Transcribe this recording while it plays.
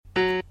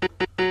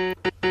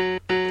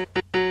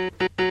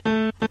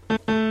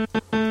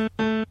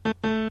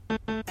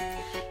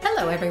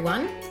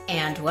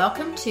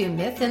to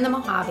Myth in the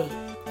Mojave,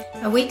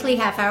 a weekly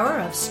half hour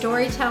of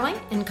storytelling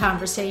and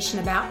conversation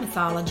about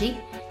mythology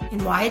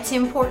and why it's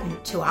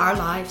important to our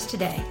lives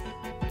today.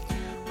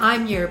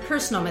 I'm your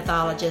personal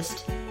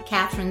mythologist,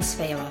 Catherine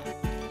Svela.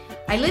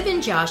 I live in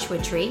Joshua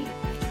Tree,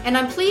 and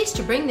I'm pleased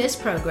to bring this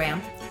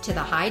program to the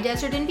high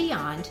desert and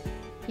beyond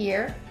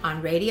here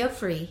on Radio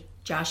Free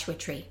Joshua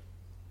Tree.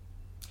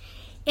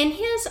 In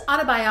his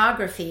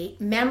autobiography,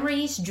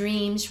 Memories,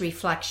 Dreams,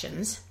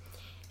 Reflections,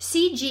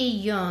 C.G.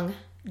 Jung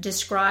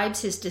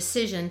describes his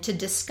decision to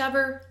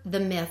discover the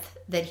myth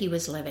that he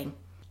was living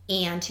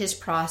and his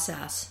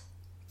process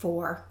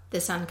for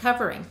this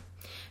uncovering.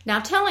 Now,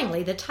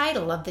 tellingly, the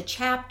title of the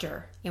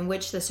chapter in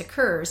which this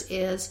occurs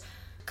is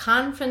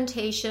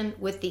Confrontation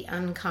with the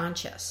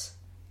Unconscious.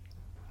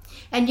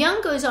 And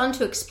Jung goes on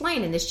to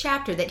explain in this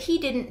chapter that he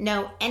didn't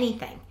know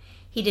anything.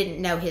 He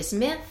didn't know his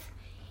myth.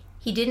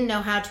 He didn't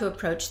know how to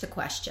approach the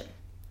question.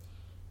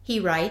 He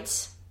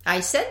writes, "I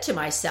said to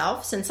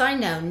myself, since I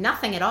know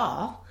nothing at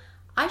all,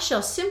 I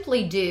shall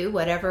simply do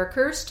whatever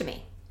occurs to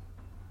me."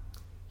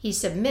 He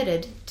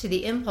submitted to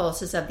the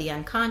impulses of the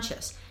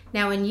unconscious.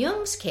 Now, in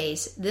Jung's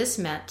case, this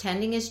meant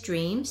tending his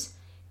dreams,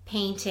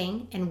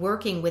 painting, and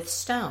working with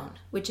stone,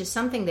 which is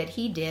something that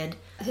he did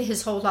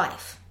his whole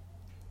life.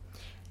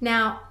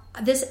 Now,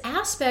 this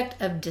aspect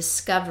of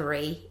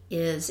discovery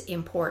is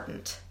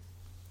important.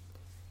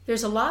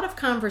 There's a lot of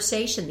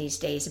conversation these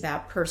days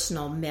about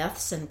personal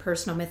myths and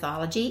personal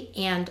mythology,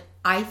 and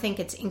I think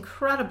it's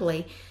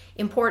incredibly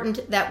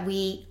important that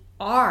we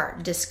are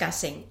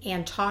discussing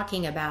and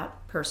talking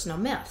about personal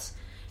myths.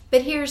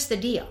 But here's the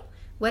deal.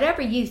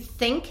 Whatever you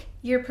think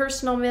your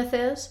personal myth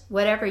is,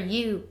 whatever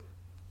you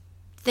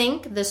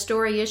think the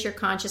story is you're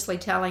consciously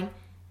telling,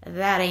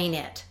 that ain't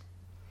it.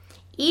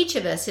 Each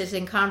of us is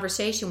in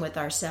conversation with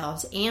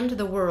ourselves and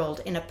the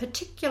world in a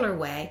particular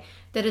way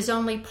that is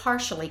only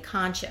partially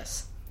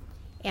conscious.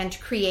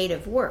 And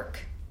creative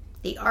work,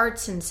 the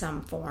arts in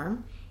some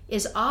form,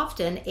 is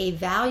often a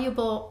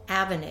valuable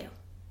avenue.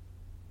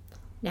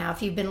 Now,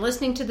 if you've been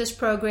listening to this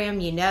program,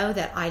 you know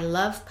that I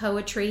love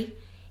poetry,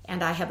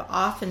 and I have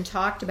often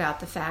talked about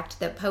the fact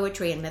that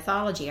poetry and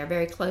mythology are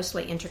very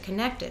closely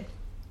interconnected.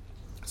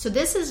 So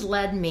this has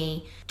led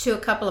me to a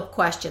couple of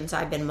questions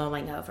I've been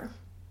mulling over.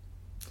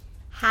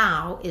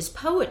 How is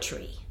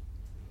poetry,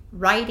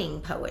 writing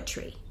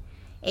poetry,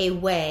 a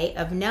way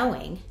of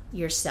knowing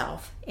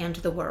yourself and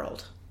the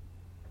world?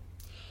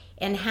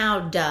 And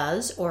how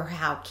does or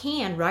how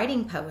can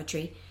writing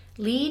poetry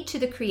lead to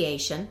the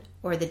creation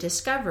or the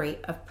discovery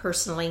of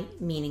personally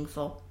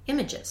meaningful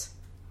images?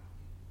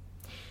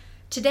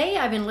 Today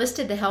I've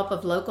enlisted the help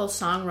of local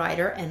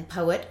songwriter and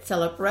poet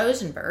Philip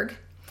Rosenberg.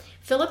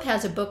 Philip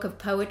has a book of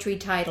poetry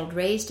titled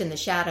Raised in the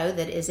Shadow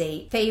that is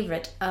a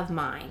favorite of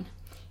mine.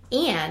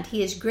 And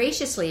he has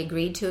graciously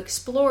agreed to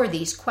explore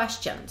these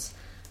questions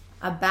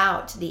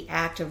about the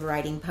act of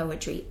writing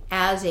poetry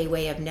as a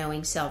way of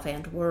knowing self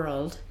and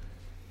world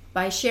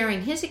by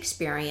sharing his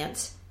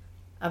experience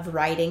of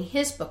writing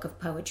his book of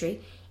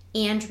poetry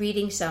and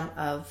reading some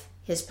of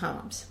his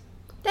poems.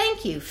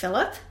 Thank you,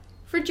 Philip,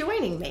 for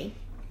joining me.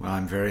 Well,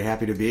 I'm very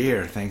happy to be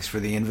here. Thanks for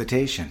the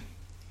invitation.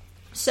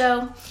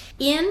 So,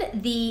 in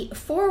the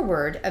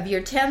foreword of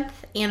your 10th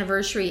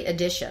anniversary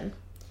edition,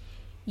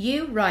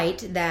 you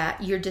write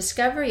that your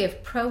discovery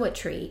of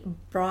poetry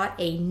brought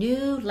a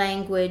new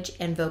language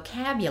and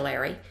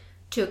vocabulary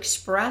to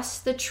express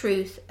the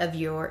truth of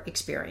your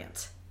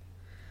experience.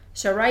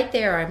 So right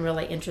there, I'm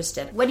really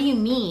interested. What do you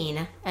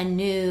mean, a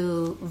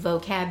new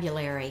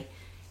vocabulary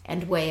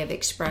and way of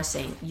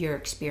expressing your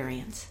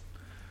experience?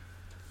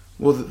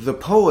 Well, the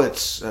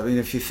poets, I mean,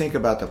 if you think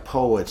about the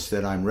poets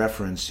that I'm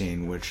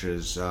referencing, which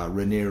is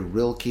Rainier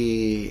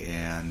Rilke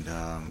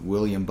and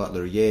William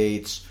Butler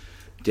Yeats,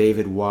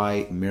 David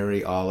Whyte,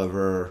 Mary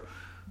Oliver,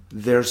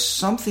 there's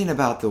something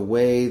about the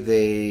way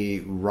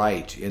they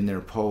write in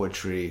their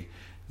poetry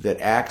that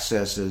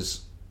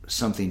accesses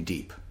something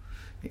deep.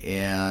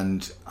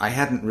 And I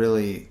hadn't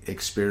really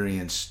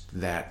experienced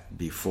that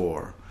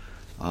before.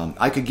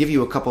 I could give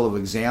you a couple of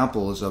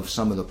examples of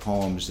some of the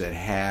poems that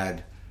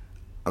had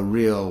a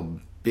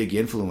real big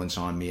influence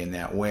on me in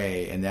that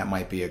way, and that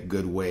might be a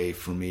good way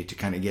for me to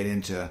kind of get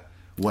into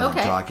what I'm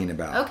talking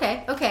about.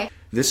 Okay.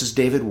 This is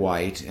David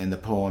Whyte, and the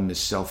poem is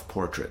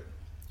Self-Portrait.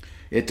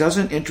 It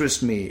doesn't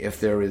interest me if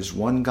there is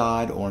one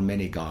God or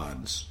many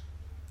gods.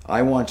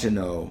 I want to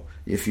know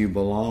if you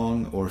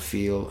belong or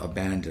feel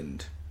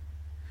abandoned,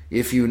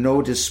 if you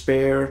know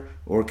despair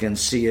or can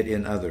see it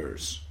in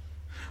others.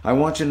 I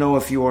want to know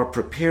if you are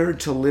prepared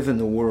to live in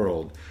the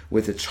world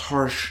with its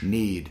harsh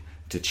need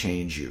to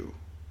change you.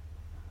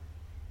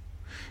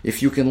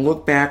 If you can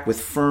look back with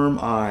firm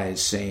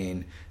eyes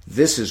saying,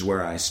 "This is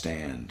where I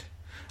stand."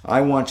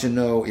 I want to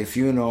know if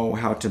you know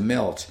how to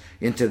melt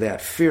into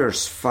that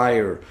fierce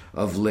fire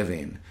of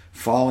living,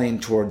 falling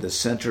toward the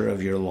center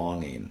of your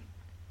longing.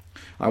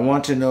 I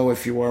want to know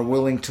if you are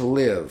willing to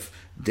live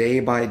day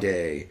by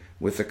day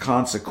with the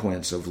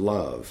consequence of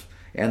love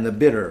and the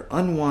bitter,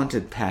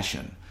 unwanted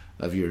passion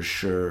of your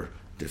sure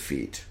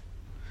defeat.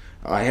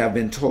 I have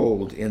been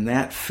told in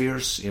that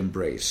fierce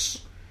embrace,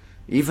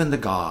 Even the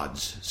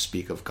gods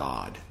speak of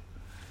God.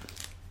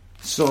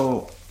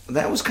 So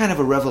that was kind of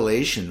a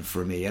revelation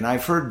for me. And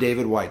I've heard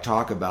David Whyte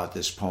talk about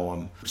this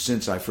poem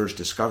since I first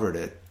discovered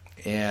it.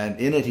 And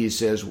in it he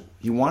says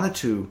he wanted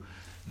to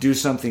do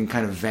something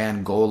kind of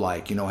Van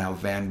Gogh-like. You know how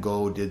Van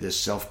Gogh did this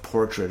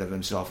self-portrait of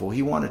himself? Well,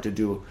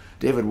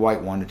 David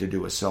Whyte wanted to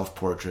do a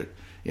self-portrait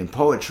in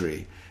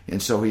poetry.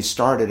 And so he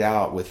started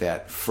out with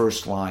that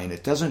first line,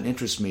 "It doesn't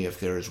interest me if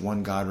there is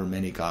one God or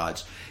many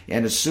gods."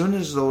 And as soon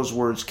as those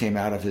words came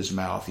out of his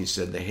mouth, he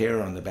said the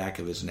hair on the back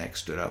of his neck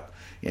stood up,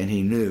 and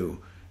he knew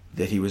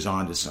that he was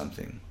onto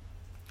something.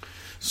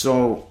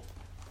 So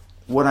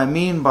what I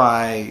mean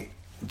by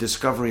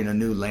discovering a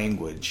new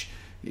language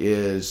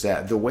is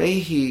that the way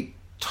he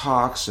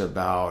talks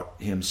about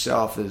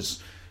himself is,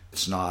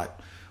 it's not,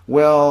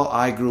 well,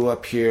 I grew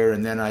up here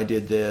and then I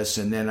did this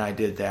and then I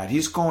did that.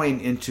 He's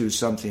going into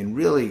something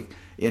really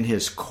in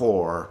his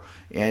core,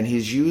 and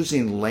he's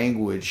using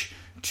language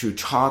to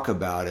talk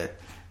about it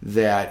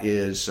that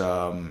is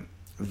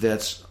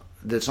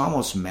that's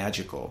almost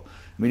magical.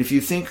 I mean, if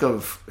you think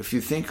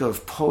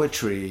of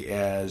poetry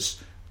as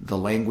the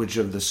language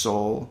of the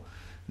soul,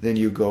 then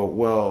you go,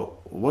 well,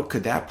 what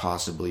could that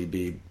possibly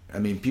be? I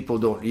mean, people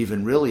don't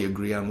even really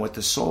agree on what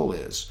the soul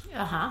is.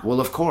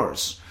 Well, of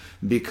course,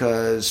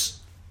 because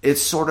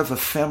it's sort of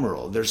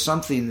ephemeral. There's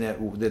something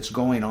that's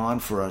going on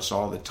for us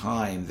all the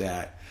time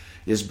that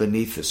is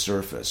beneath the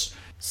surface.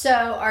 So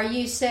are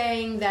you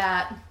saying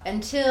that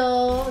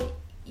until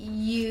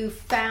you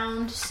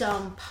found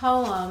some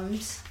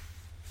poems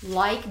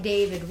like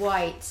David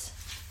Whyte's,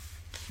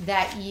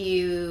 that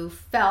you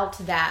felt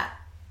that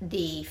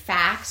the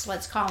facts,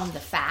 let's call them the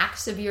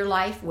facts of your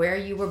life, where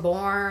you were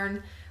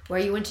born, where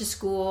you went to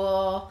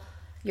school,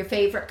 your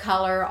favorite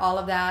color, all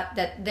of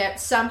that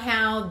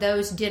somehow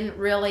those didn't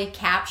really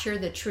capture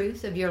the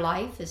truth of your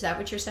life? Is that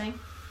what you're saying?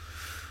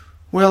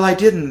 Well,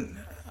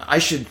 I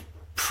should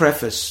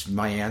preface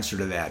my answer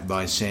to that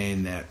by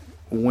saying that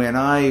when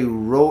I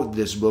wrote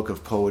this book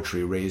of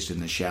poetry, Raised in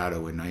the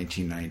Shadow, in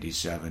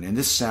 1997, and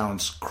this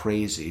sounds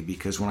crazy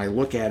because when I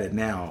look at it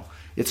now,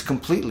 it's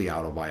completely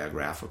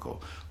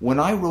autobiographical. When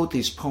I wrote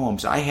these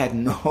poems, I had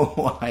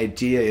no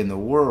idea in the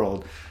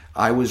world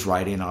I was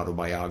writing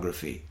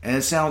autobiography. And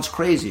it sounds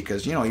crazy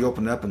because, you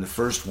open it up and the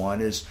first one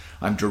is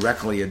I'm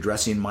directly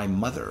addressing my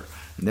mother.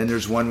 And then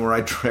there's one where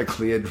I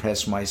directly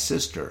address my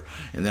sister.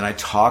 And then I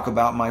talk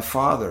about my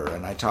father,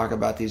 and I talk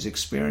about these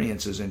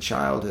experiences in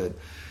childhood.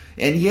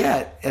 And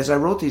yet, as I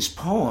wrote these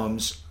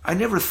poems, I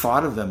never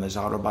thought of them as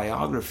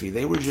autobiography.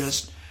 They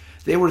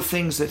were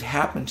things that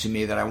happened to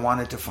me that I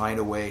wanted to find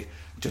a way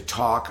to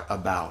talk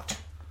about.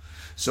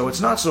 So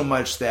it's not so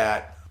much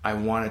that I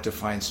wanted to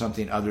find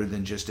something other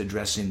than just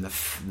addressing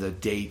the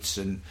dates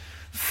and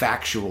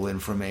factual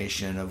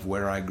information of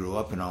where I grew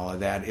up and all of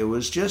that. It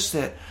was just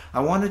that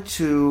I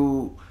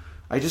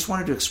just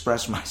wanted to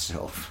express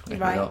myself.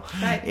 Right.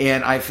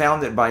 And I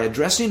found that by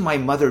addressing my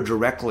mother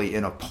directly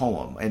in a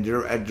poem and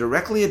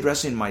directly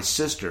addressing my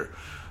sister,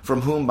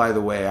 from whom, by the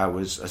way, I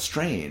was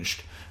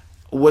estranged,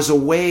 was a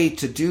way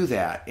to do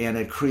that. And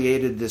it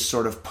created this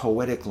sort of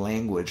poetic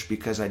language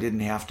because I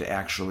didn't have to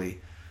actually...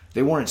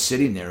 They weren't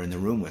sitting there in the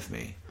room with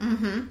me,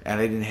 and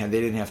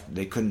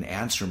they couldn't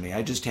answer me.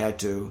 I just had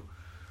to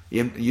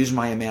use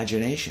my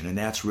imagination, and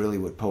that's really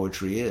what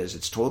poetry is.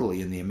 It's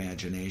totally in the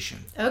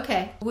imagination.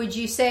 Okay. Would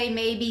you say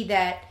maybe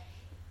that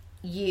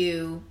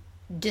you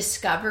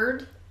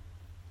discovered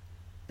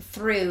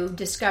through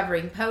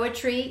discovering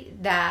poetry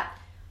that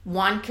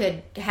one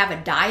could have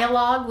a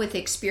dialogue with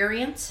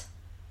experience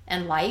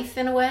and life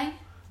in a way?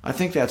 I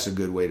think that's a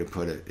good way to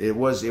put it. It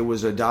was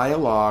a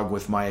dialogue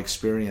with my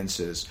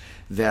experiences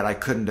that I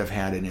couldn't have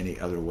had in any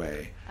other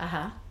way.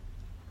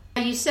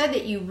 You said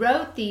that you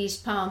wrote these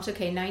poems,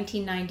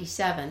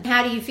 1997.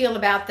 How do you feel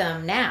about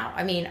them now?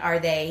 I mean,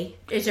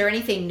 is there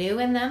anything new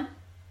in them?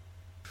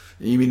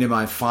 You mean, am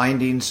I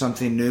finding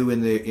something new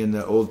in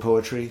the old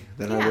poetry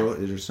that I wrote?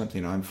 Is there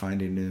something I'm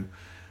finding new?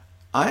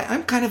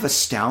 I'm kind of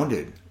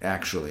astounded,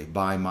 actually,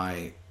 by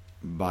my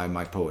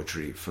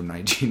poetry from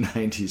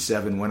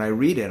 1997. When I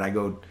read it, I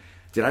go,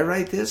 did I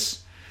write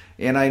this?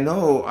 And I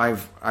know I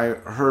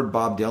heard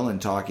Bob Dylan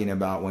talking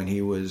about when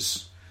he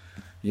was,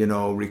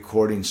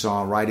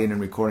 writing and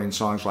recording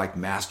songs like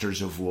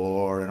Masters of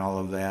War and all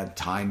of that,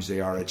 Times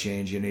They Are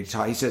A-Changin'.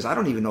 And he says, I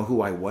don't even know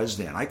who I was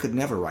then. I could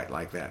never write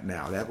like that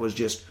now. That was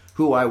just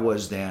who I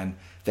was then.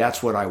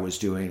 That's what I was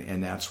doing,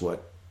 and that's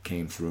what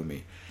came through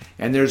me.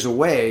 And there's a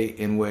way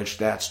in which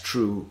that's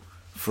true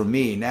for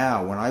me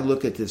now. When I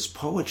look at this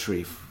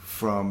poetry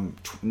from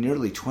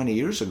nearly 20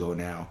 years ago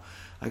now,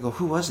 I go,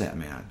 who was that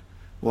man?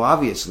 Well,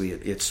 obviously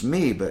it's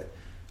me, but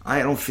I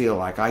don't feel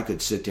like I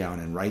could sit down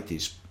and write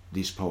these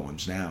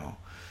poems now.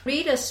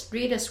 Read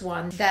us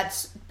one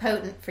that's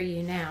potent for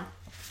you now.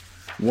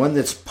 One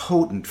that's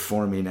potent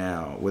for me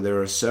now. Well,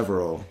 there are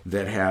several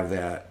that have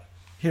that.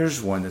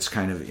 Here's one that's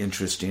kind of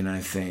interesting,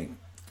 I think,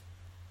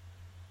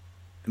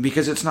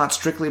 because it's not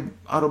strictly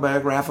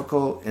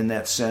autobiographical in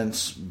that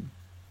sense,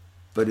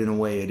 but in a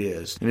way it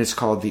is. And it's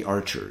called The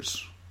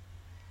Archers.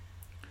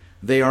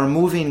 They are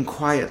moving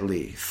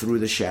quietly through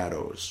the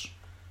shadows,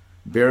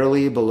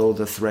 barely below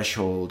the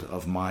threshold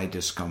of my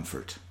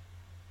discomfort.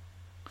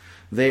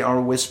 They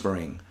are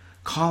whispering,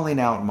 calling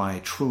out my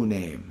true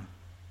name,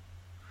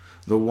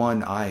 the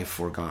one I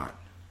forgot.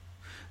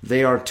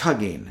 They are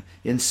tugging,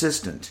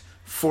 insistent,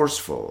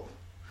 forceful,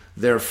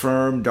 their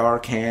firm,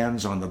 dark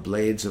hands on the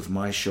blades of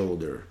my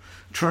shoulder,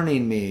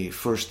 turning me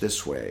first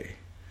this way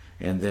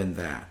and then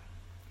that.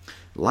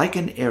 Like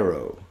an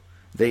arrow,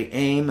 they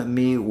aim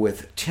me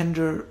with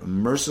tender,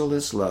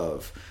 merciless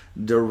love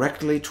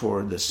directly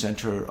toward the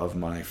center of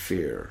my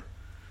fear,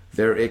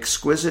 their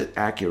exquisite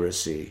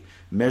accuracy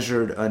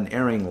measured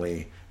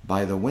unerringly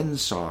by the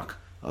windsock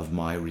of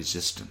my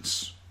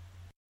resistance.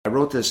 I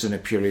wrote this in a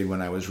period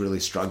when I was really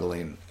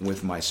struggling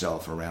with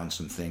myself around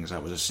some things. I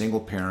was a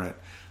single parent.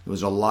 There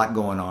was a lot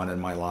going on in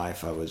my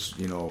life. I was,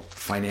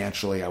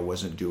 financially I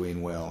wasn't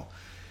doing well.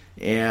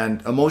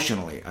 And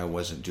emotionally I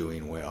wasn't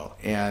doing well.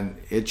 And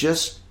it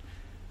just,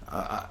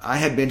 I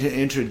had been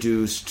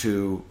introduced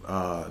to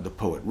the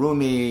poet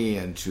Rumi,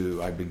 and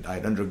I'd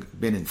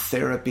been in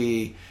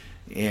therapy,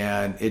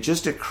 and it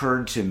just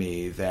occurred to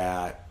me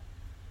that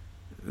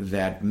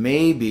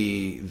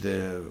maybe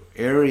the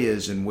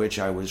areas in which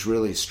I was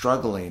really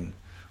struggling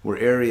were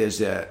areas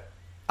that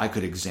I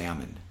could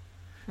examine,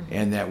 mm-hmm.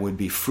 and that would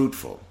be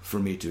fruitful for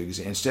me to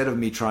examine. Instead of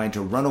me trying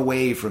to run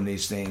away from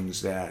these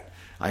things that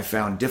I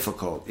found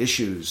difficult,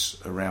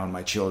 issues around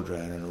my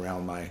children and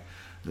around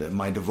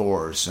my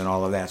divorce and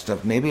all of that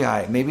stuff,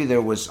 maybe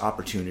there was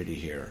opportunity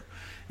here.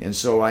 And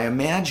so I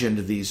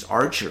imagined these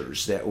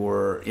archers that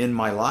were in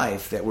my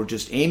life that were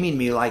just aiming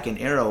me like an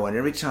arrow, and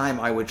every time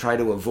I would try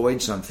to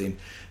avoid something,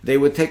 they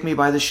would take me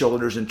by the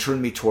shoulders and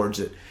turn me towards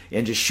it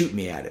and just shoot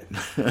me at it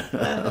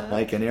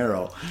like an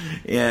arrow.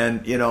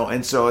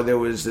 And so there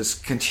was this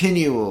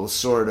continual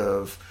sort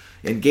of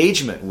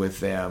engagement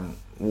with them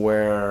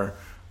where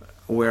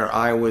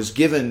I was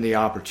given the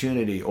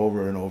opportunity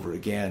over and over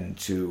again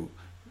to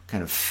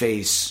kind of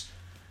face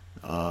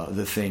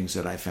the things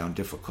that I found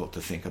difficult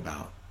to think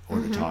about or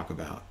mm-hmm. to talk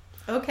about.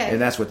 Okay.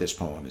 And that's what this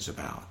poem is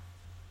about.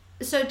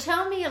 So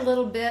tell me a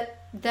little bit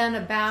then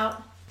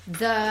about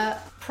the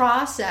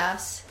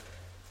process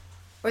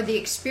or the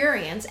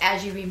experience,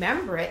 as you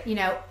remember it,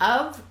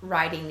 of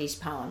writing these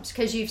poems.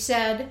 Because you've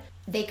said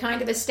they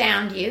kind of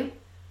astound you.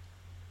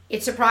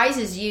 It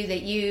surprises you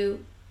that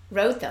you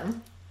wrote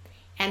them.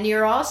 And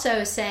you're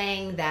also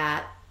saying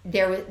that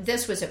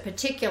this was a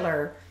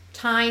particular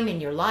time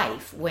in your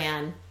life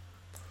when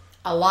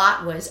a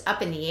lot was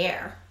up in the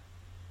air.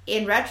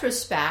 In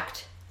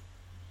retrospect,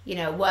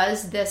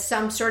 was this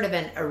some sort of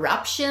an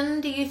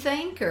eruption, do you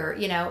think, or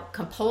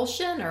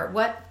compulsion, or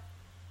what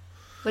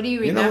do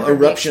you remember?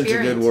 Eruption's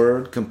a good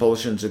word,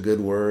 compulsion's a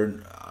good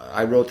word.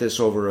 I wrote this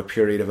over a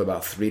period of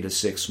about 3 to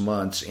 6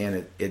 months,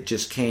 and it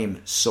just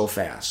came so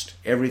fast.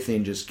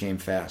 Everything just came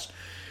fast.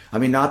 I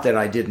mean, not that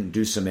I didn't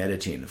do some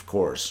editing, of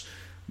course,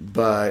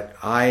 but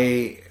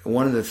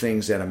one of the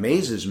things that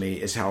amazes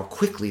me is how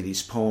quickly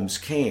these poems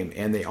came,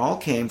 and they all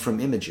came from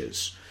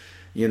images.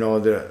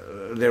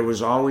 There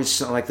was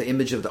always like the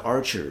image of the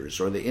archers,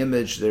 or the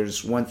image.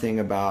 There's one thing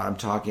about, I'm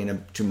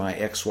talking to my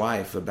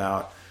ex-wife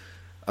about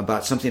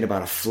something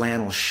about a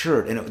flannel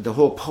shirt, and the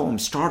whole poem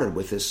started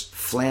with this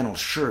flannel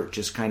shirt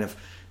just kind of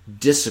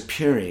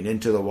disappearing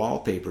into the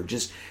wallpaper.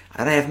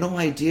 And I have no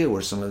idea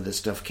where some of this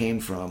stuff came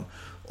from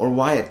or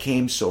why it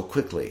came so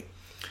quickly,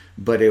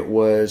 but it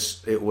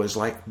was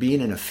like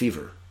being in a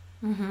fever.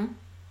 Mm-hmm.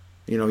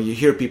 You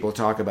hear people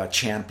talk about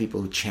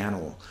people who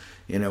channel.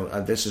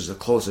 This is the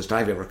closest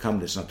I've ever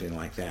come to something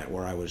like that,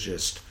 where I was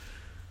just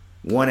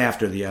one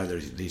after the other.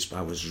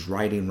 I was just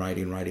writing,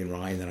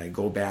 then I'd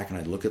go back and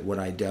I'd look at what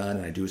I'd done,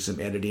 and I'd do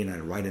some editing, and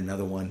I'd write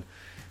another one.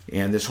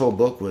 And this whole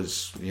book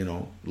was,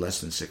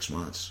 less than 6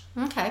 months.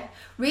 Okay.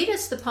 Read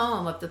us the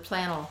poem of the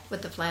flannel,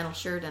 with the flannel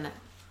shirt in it.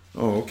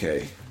 Oh,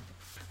 okay.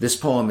 This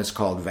poem is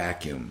called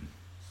Vacuum.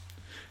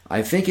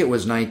 I think it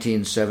was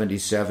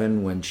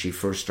 1977 when she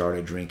first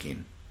started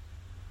drinking.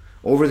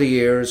 Over the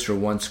years, her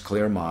once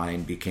clear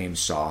mind became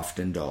soft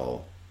and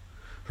dull.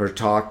 Her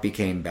talk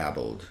became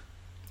babbled.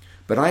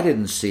 But I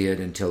didn't see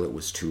it until it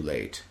was too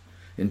late,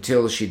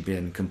 until she'd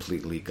been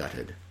completely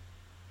gutted.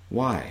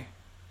 Why?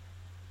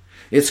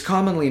 It's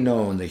commonly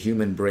known the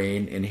human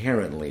brain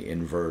inherently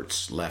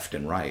inverts left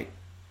and right,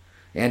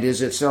 and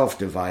is itself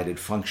divided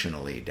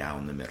functionally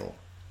down the middle.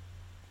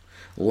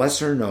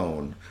 Lesser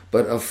known,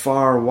 but of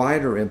far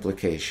wider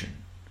implication,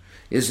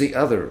 is the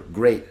other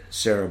great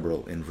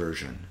cerebral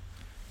inversion,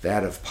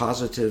 that of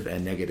positive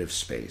and negative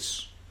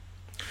space.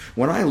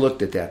 When I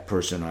looked at that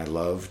person I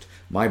loved,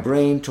 my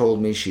brain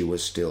told me she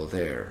was still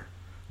there,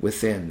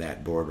 within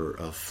that border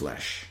of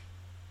flesh.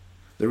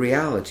 The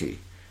reality,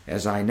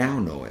 as I now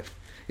know it,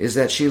 is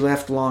that she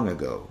left long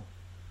ago.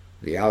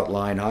 The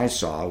outline I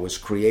saw was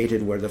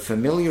created where the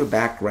familiar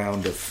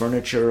background of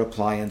furniture,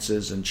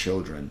 appliances, and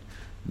children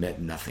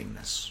met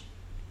nothingness.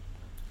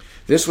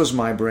 This was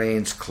my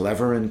brain's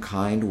clever and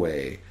kind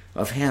way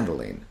of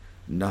handling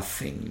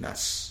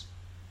nothingness.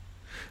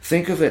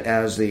 Think of it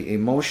as the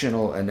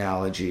emotional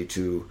analogy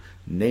to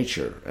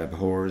Nature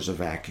abhors a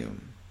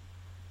vacuum.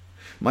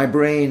 My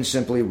brain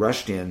simply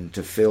rushed in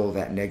to fill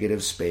that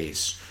negative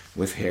space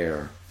with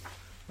hair,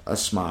 a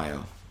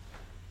smile,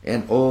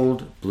 an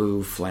old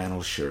blue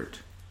flannel shirt.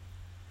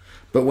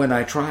 But when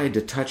I tried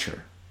to touch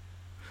her,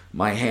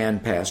 my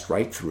hand passed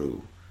right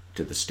through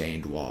to the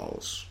stained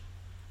walls.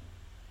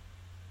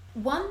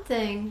 One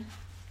thing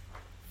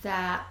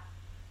that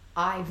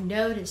I've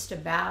noticed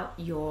about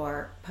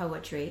your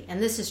poetry,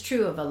 and this is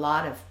true of a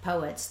lot of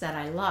poets that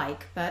I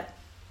like, but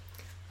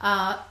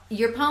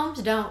your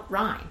poems don't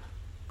rhyme.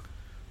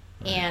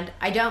 And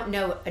I don't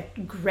know a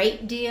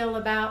great deal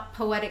about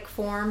poetic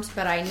forms,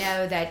 but I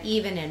know that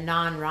even in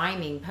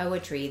non-rhyming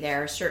poetry,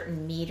 there are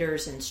certain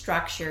meters and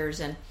structures.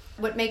 And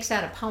what makes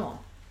that a poem,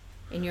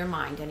 in your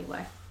mind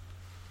anyway?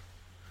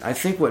 I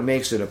think what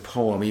makes it a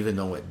poem, even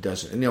though it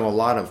doesn't, a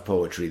lot of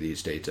poetry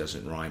these days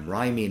doesn't rhyme.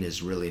 Rhyming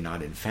is really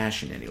not in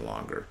fashion any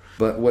longer.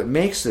 But what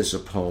makes this a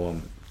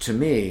poem, to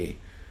me,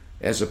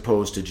 as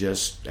opposed to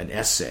just an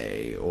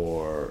essay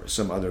or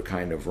some other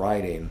kind of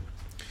writing,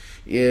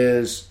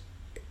 is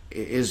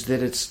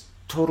that it's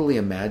totally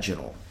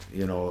imaginal.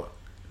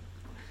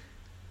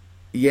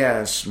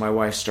 Yes, my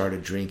wife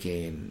started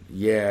drinking.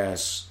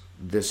 Yes,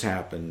 this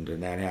happened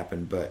and that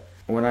happened. But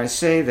when I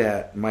say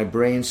that, my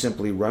brain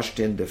simply rushed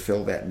in to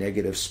fill that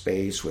negative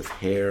space with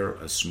hair,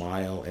 a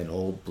smile, an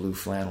old blue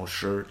flannel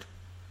shirt.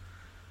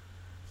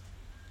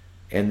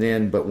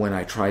 But when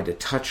I tried to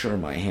touch her,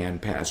 my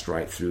hand passed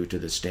right through to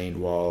the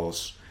stained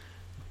walls.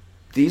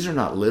 These are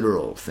not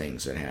literal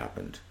things that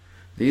happened.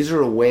 These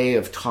are a way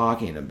of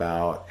talking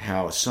about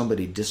how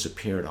somebody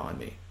disappeared on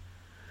me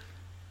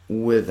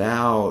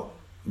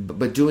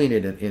but doing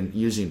it in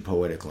using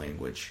poetic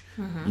language,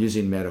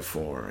 using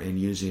metaphor and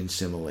using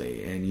simile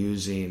and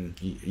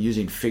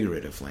using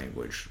figurative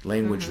language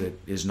that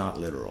is not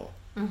literal.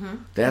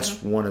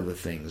 That's one of the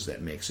things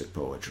that makes it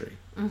poetry.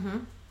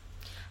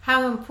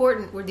 How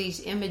important were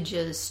these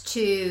images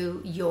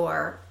to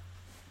your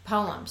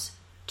poems,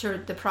 to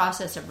the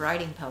process of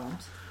writing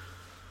poems?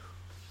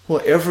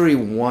 Well, every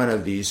one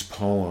of these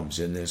poems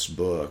in this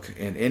book,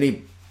 and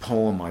any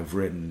poem I've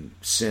written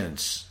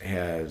since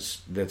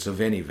that's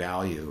of any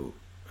value,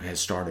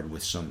 has started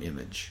with some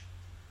image.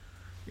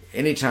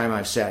 Anytime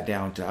I've sat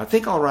down I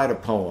think I'll write a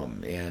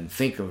poem and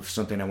think of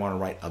something I want to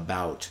write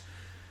about,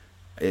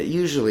 it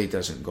usually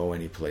doesn't go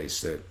any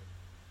place that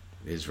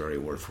is very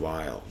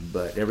worthwhile.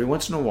 But every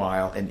once in a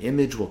while, an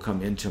image will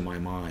come into my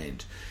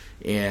mind,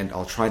 and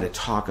I'll try to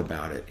talk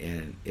about it,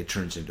 and it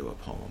turns into a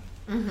poem.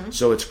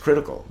 So it's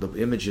critical. The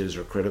images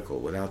are critical.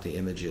 Without the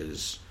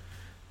images,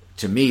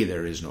 to me,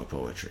 there is no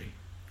poetry.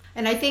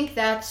 And I think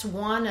that's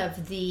one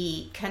of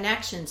the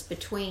connections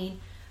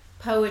between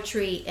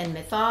poetry and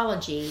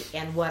mythology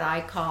and what I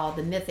call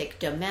the mythic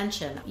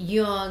dimension.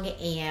 Jung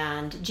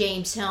and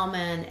James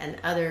Hillman and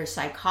other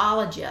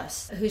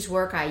psychologists whose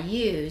work I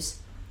use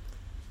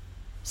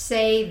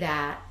say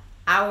that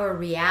our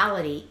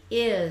reality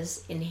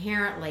is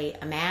inherently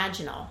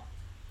imaginal.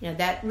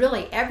 That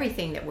really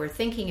everything that we're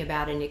thinking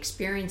about and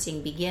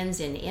experiencing begins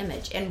in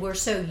image, and we're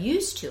so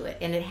used to it,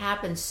 and it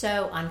happens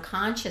so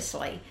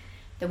unconsciously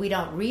that we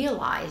don't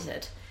realize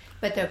it.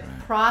 But the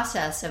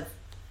process of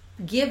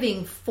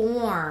giving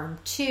form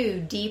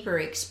to deeper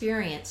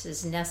experience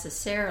is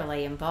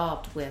necessarily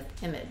involved with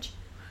image.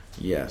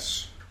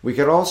 Yes. We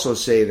could also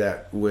say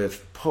that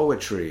with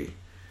poetry,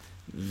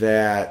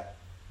 that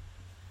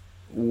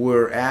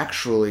we're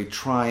actually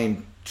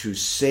trying to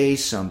say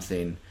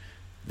something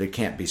that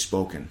can't be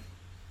spoken.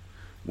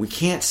 We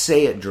can't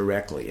say it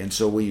directly, and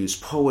so we use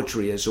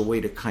poetry as a way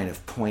to kind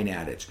of point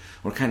at it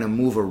or kind of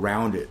move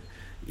around it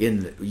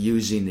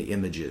using the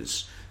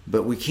images.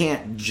 But we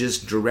can't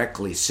just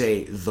directly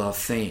say the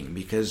thing,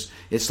 because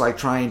it's like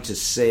trying to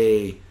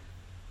say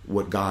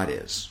what God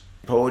is.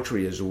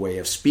 Poetry is a way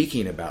of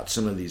speaking about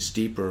some of these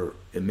deeper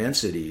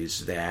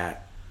immensities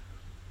that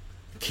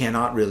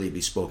cannot really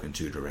be spoken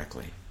to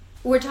directly.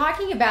 We're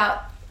talking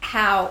about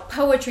how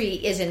poetry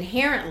is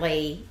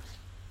inherently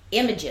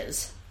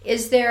images.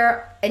 Is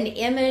there an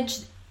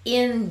image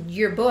in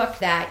your book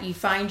that you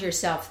find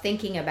yourself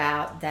thinking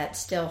about that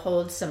still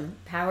holds some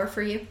power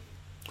for you?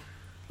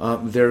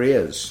 There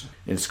is.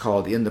 It's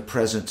called In the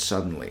Present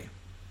Suddenly.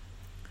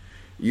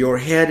 Your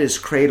head is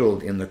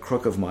cradled in the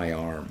crook of my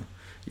arm,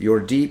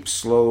 your deep,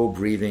 slow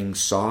breathing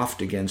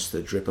soft against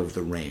the drip of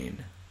the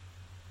rain.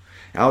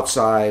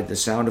 Outside, the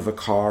sound of a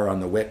car on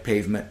the wet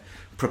pavement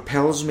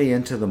propels me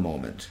into the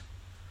moment.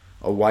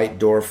 A white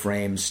door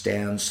frame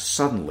stands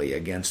suddenly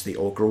against the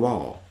ochre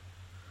wall.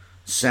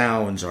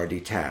 Sounds are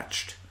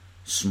detached,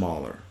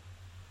 smaller.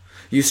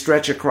 You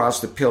stretch across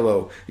the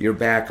pillow, your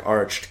back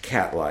arched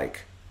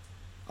cat-like.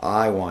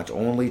 I want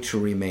only to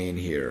remain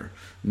here,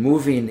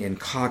 moving in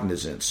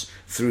cognizance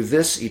through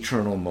this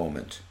eternal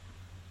moment.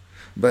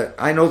 But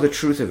I know the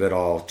truth of it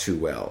all too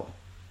well.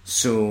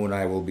 Soon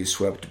I will be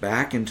swept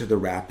back into the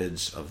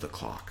rapids of the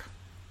clock.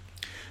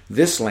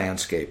 This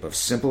landscape of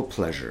simple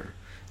pleasure,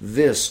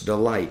 this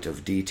delight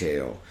of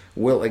detail,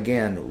 will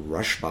again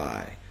rush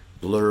by,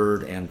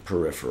 blurred and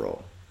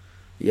peripheral.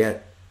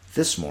 Yet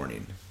this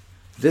morning,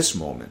 this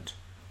moment,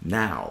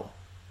 Now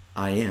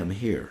I am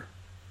here.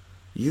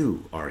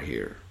 You are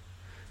here.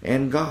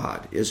 And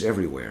God is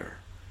everywhere,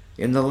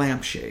 in the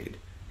lampshade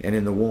and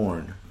in the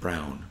worn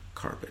brown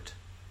carpet.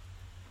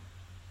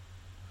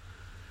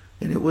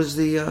 And it was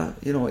the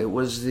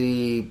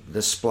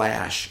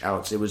splash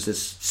out. It was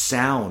this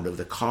sound of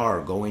the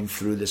car going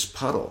through this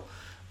puddle,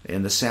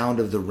 and the sound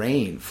of the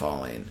rain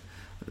falling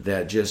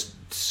that just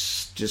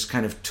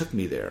kind of took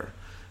me there.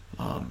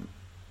 And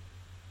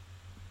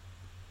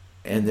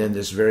then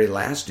this very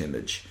last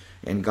image,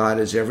 and God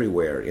is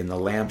everywhere, in the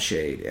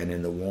lampshade and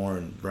in the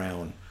worn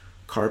brown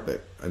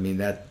carpet. I mean,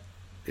 that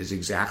is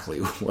exactly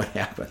what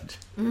happened.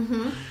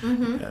 Mm-hmm,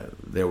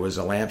 mm-hmm. There was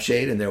a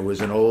lampshade and there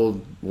was an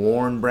old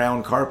worn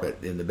brown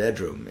carpet in the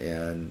bedroom,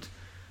 and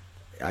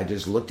I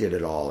just looked at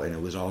it all, and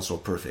it was all so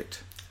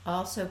perfect.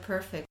 Also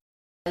perfect.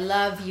 I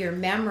love your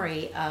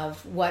memory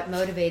of what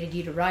motivated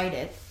you to write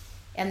it,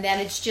 and then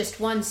it's just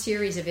one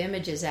series of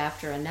images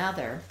after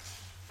another,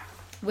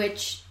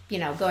 which,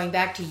 going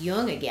back to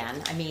Jung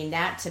again, I mean,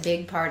 that's a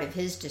big part of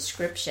his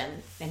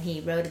description, and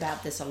he wrote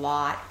about this a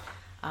lot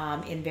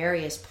in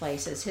various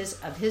places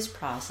of his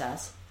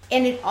process.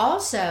 And it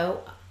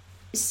also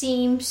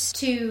seems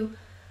to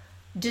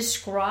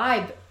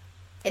describe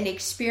an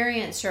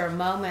experience or a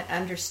moment,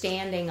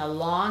 understanding a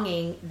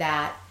longing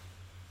that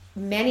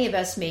many of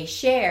us may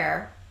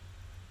share,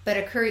 but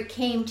it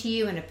came to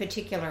you in a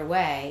particular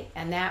way,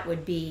 and that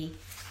would be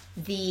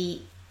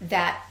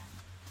that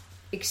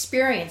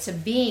experience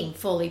of being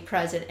fully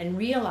present and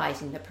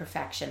realizing the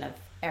perfection of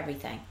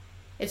everything.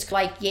 It's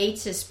like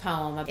Yeats's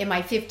poem, In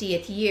My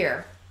 50th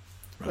Year,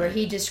 where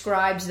he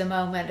describes the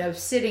moment of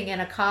sitting in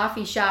a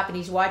coffee shop and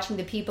he's watching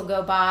the people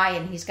go by,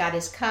 and he's got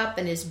his cup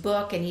and his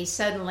book, and he's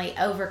suddenly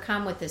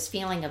overcome with this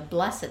feeling of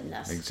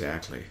blessedness.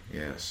 Exactly,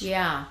 yes.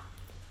 Yeah.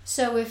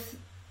 So if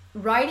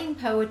writing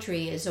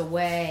poetry is a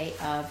way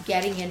of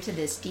getting into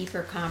this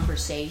deeper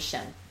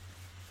conversation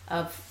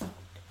of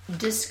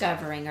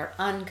discovering or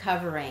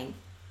uncovering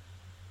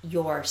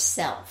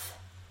yourself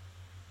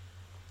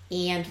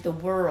and the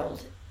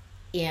world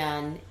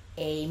in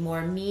a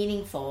more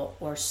meaningful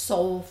or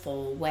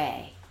soulful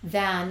way,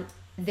 then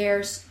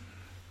there's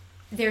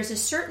a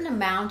certain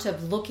amount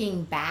of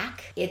looking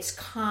back. It's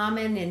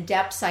common in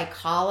depth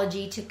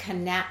psychology to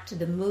connect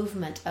the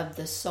movement of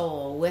the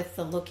soul with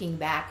the looking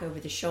back over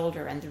the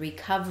shoulder and the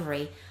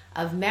recovery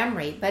of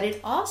memory, but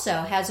it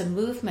also has a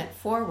movement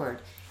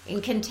forward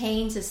and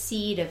contains a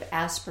seed of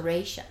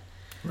aspiration.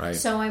 Right.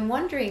 So I'm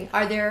wondering,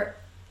 are there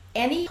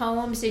any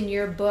poems in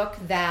your book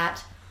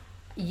that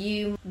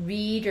you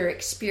read or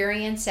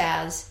experience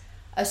as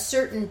a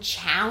certain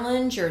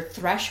challenge or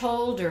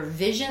threshold or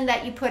vision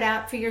that you put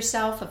out for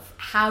yourself of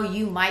how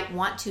you might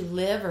want to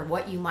live or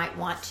what you might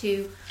want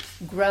to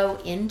grow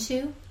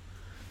into?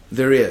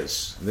 There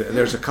is.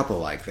 There's a couple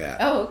like that.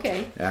 Oh,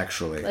 okay.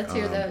 Actually. Let's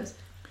hear those.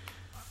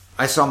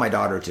 I saw my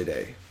daughter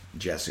today,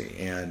 Jessie,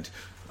 and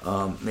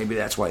maybe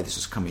that's why this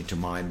is coming to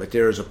mind, but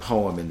there is a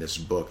poem in this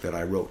book that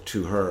I wrote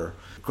to her.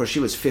 Of course, she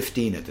was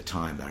 15 at the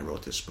time that I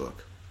wrote this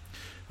book.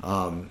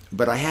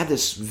 But I had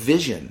this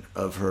vision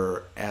of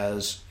her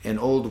as an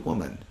old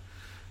woman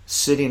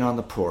sitting on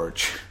the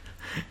porch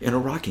in a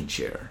rocking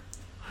chair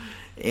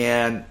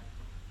and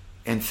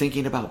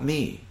thinking about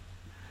me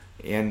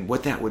and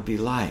what that would be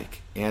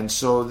like. And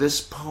so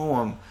this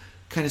poem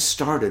kind of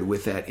started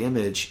with that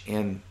image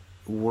and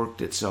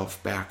worked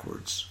itself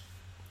backwards.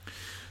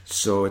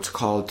 So it's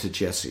called To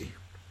Jessie.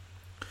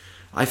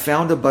 I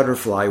found a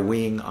butterfly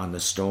wing on the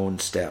stone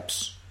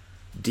steps,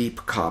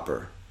 deep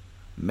copper,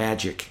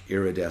 magic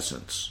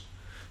iridescence,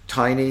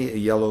 tiny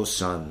yellow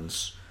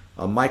suns,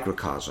 a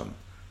microcosm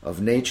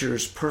of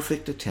nature's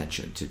perfect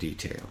attention to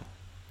detail.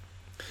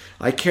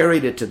 I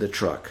carried it to the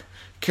truck,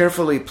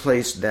 carefully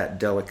placed that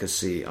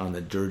delicacy on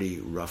the dirty,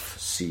 rough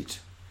seat.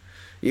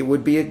 It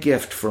would be a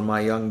gift for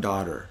my young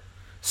daughter,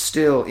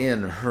 still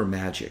in her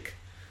magic,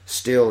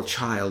 still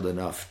child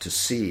enough to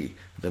see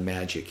the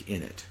magic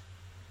in it.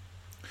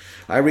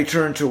 I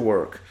returned to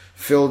work,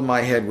 filled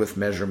my head with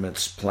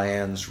measurements,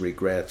 plans,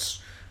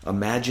 regrets,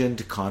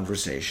 imagined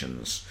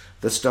conversations,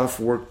 the stuff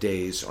work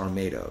days are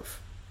made of.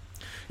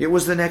 It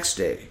was the next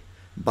day,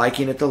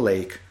 biking at the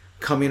lake,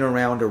 coming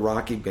around a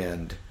rocky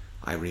bend,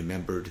 I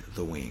remembered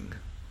the wing.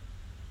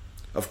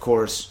 Of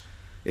course,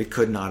 it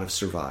could not have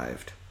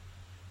survived.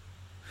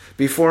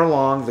 Before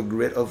long, the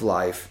grit of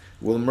life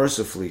will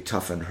mercifully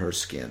toughen her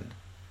skin.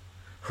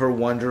 Her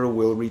wonder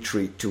will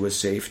retreat to a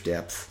safe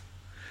depth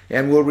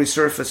and will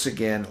resurface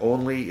again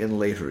only in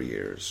later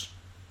years.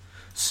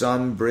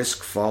 Some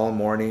brisk fall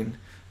morning,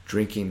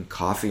 drinking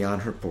coffee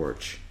on her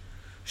porch,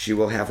 she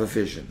will have a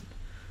vision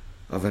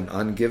of an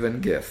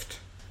ungiven gift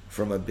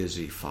from a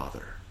busy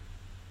father.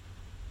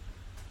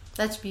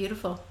 That's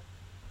beautiful.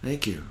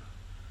 Thank you.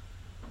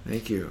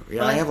 Thank you.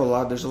 Yeah,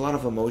 Well, there's a lot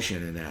of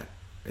emotion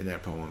in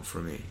that poem for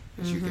me,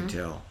 as you can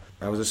tell.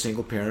 I was a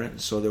single parent,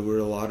 so there were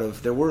a lot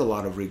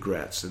of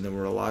regrets, and there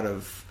were a lot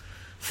of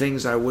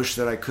things I wish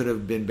that I could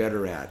have been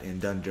better at and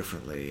done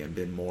differently and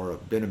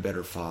been a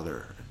better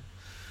father.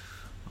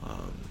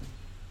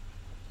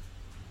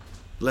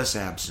 Less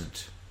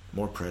absent,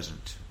 more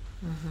present.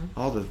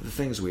 all the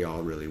things we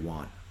all really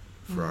want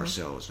for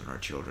ourselves and our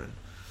children.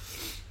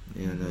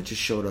 And it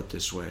just showed up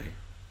this way.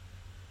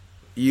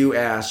 You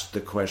asked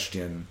the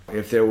question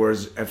if there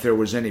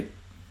was any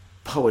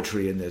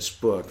poetry in this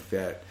book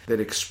that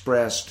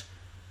expressed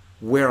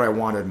where I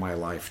wanted my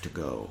life to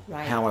go,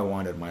 right, how I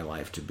wanted my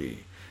life to be.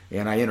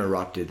 And I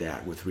interrupted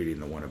that with reading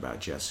the one about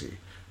Jesse.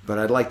 But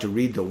I'd like to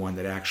read the one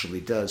that actually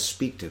does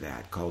speak to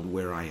that, called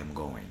Where I Am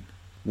Going.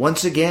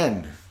 Once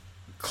again,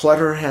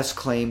 clutter has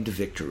claimed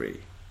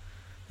victory.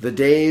 The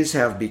days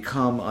have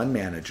become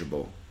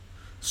unmanageable.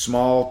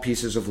 Small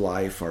pieces of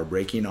life are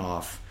breaking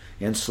off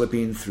and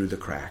slipping through the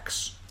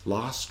cracks,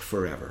 lost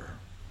forever.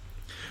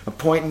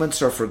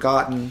 Appointments are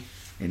forgotten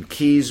and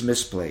keys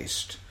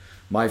misplaced.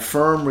 My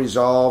firm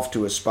resolve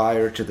to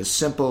aspire to the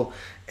simple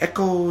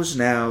echoes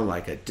now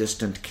like a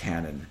distant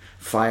cannon,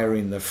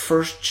 firing the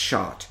first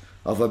shot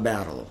of a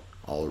battle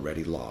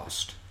already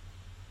lost.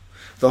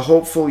 The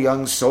hopeful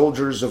young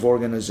soldiers of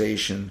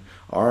organization,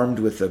 armed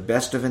with the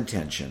best of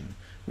intention,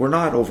 were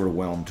not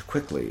overwhelmed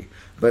quickly,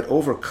 but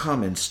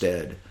overcome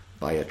instead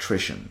by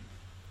attrition.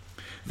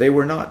 They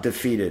were not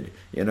defeated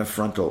in a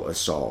frontal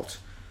assault,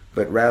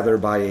 but rather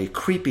by a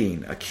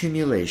creeping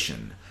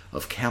accumulation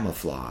of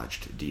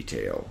camouflaged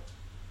detail.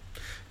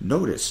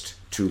 Noticed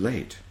too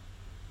late.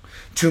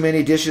 Too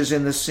many dishes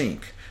in the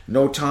sink,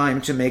 no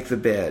time to make the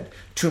bed,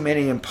 too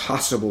many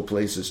impossible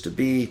places to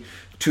be,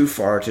 too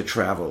far to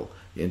travel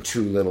in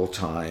too little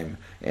time,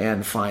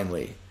 and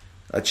finally,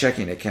 a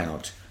checking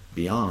account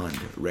beyond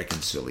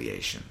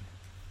reconciliation.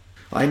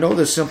 I know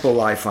the simple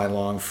life I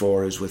long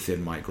for is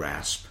within my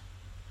grasp.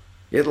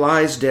 It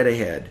lies dead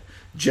ahead,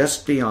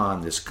 just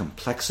beyond this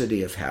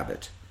complexity of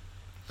habit,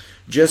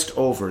 just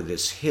over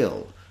this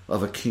hill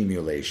of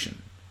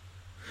accumulation.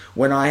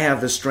 When I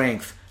have the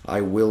strength,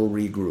 I will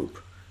regroup,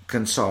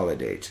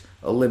 consolidate,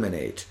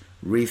 eliminate,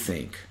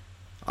 rethink.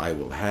 I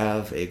will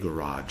have a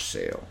garage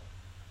sale.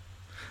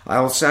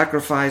 I'll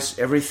sacrifice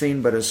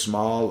everything but a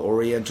small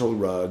oriental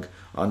rug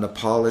on the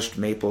polished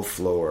maple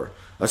floor,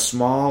 a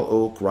small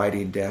oak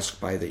writing desk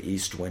by the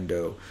east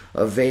window,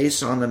 a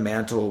vase on the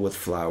mantel with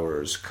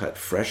flowers cut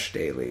fresh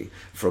daily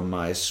from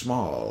my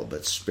small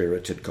but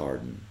spirited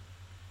garden.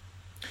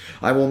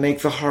 I will make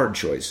the hard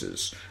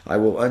choices. I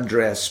will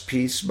undress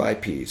piece by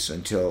piece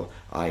until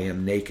I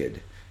am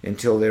naked,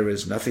 until there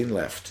is nothing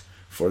left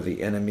for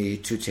the enemy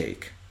to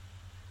take.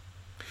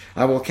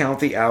 I will count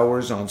the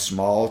hours on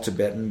small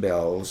Tibetan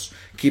bells,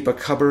 keep a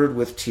cupboard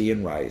with tea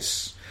and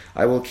rice.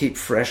 I will keep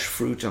fresh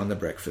fruit on the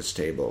breakfast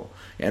table,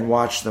 and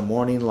watch the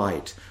morning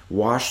light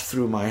wash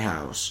through my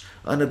house,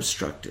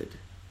 unobstructed.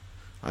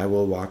 I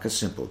will walk a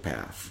simple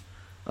path,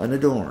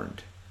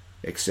 unadorned,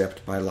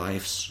 except by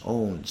life's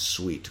own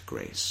sweet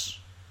grace.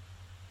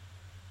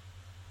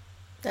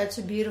 That's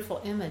a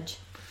beautiful image.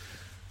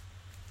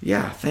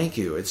 Yeah, thank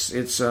you. It's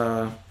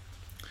a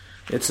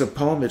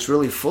poem. It's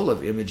really full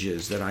of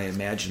images that I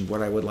imagined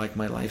what I would like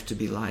my life to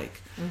be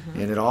like,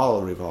 and it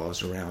all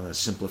revolves around a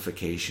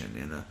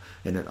simplification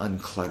and an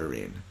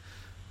uncluttering.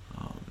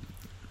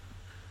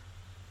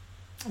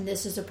 And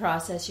this is a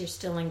process you're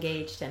still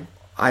engaged in.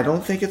 I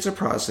don't think it's a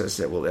process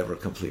that will ever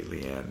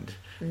completely end,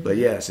 but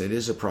yes, it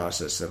is a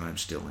process that I'm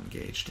still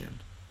engaged in.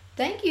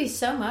 Thank you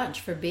so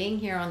much for being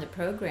here on the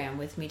program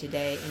with me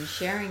today and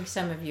sharing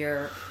some of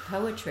your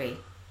poetry.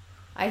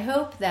 I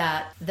hope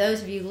that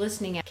those of you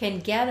listening can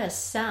get a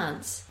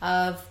sense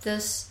of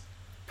this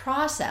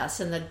process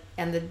and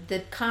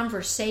the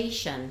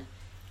conversation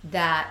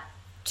that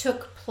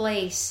took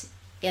place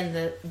in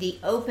the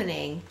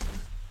opening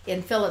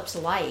in Philip's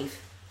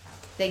life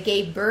that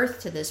gave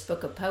birth to this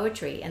book of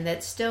poetry, and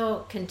that's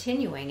still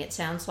continuing, it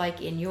sounds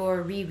like, in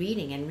your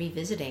rereading and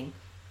revisiting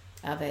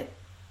of it.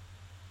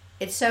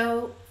 It's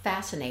so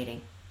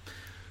fascinating.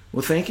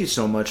 Well, thank you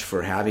so much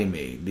for having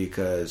me,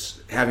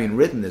 because having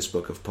written this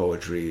book of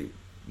poetry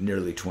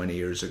nearly 20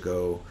 years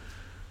ago,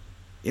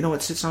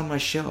 it sits on my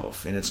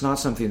shelf, and it's not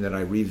something that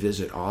I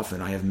revisit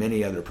often. I have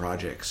many other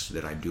projects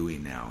that I'm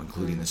doing now,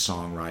 including the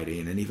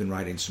songwriting and even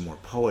writing some more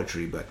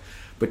poetry, but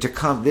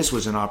this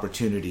was an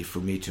opportunity for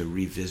me to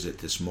revisit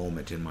this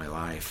moment in my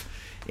life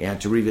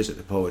and to revisit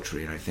the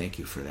poetry, and I thank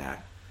you for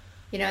that.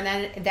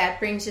 And that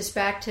brings us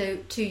back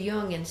to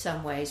Jung in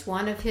some ways.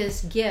 One of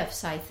his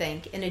gifts, I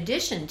think, in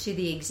addition to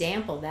the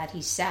example that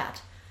he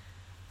set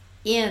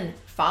in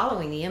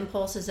following the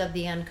impulses of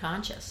the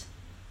unconscious,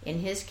 in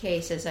his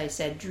case, as I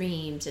said,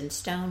 dreams and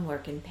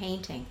stonework and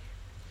painting,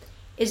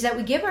 is that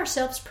we give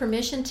ourselves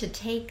permission to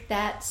take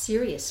that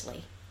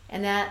seriously.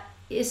 And that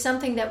is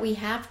something that we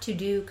have to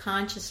do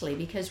consciously,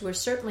 because we're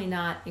certainly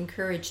not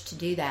encouraged to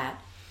do that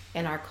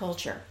in our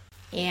culture.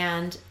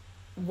 And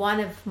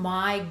one of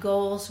my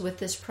goals with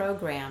this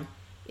program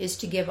is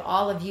to give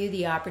all of you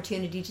the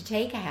opportunity to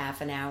take a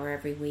half an hour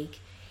every week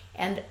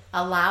and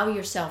allow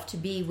yourself to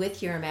be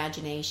with your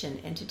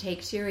imagination and to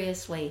take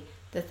seriously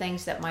the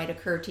things that might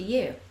occur to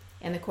you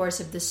in the course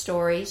of the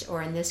stories,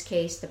 or in this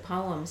case, the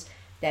poems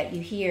that you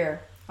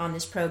hear on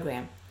this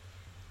program.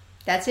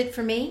 That's it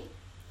for me,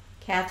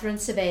 Catherine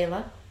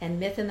Savela, and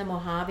Myth in the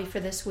Mojave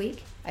for this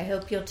week. I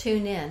hope you'll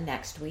tune in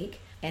next week.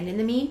 And in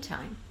the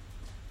meantime,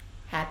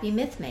 happy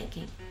myth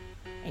making,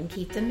 and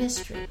keep the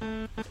mystery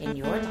in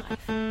your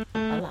life.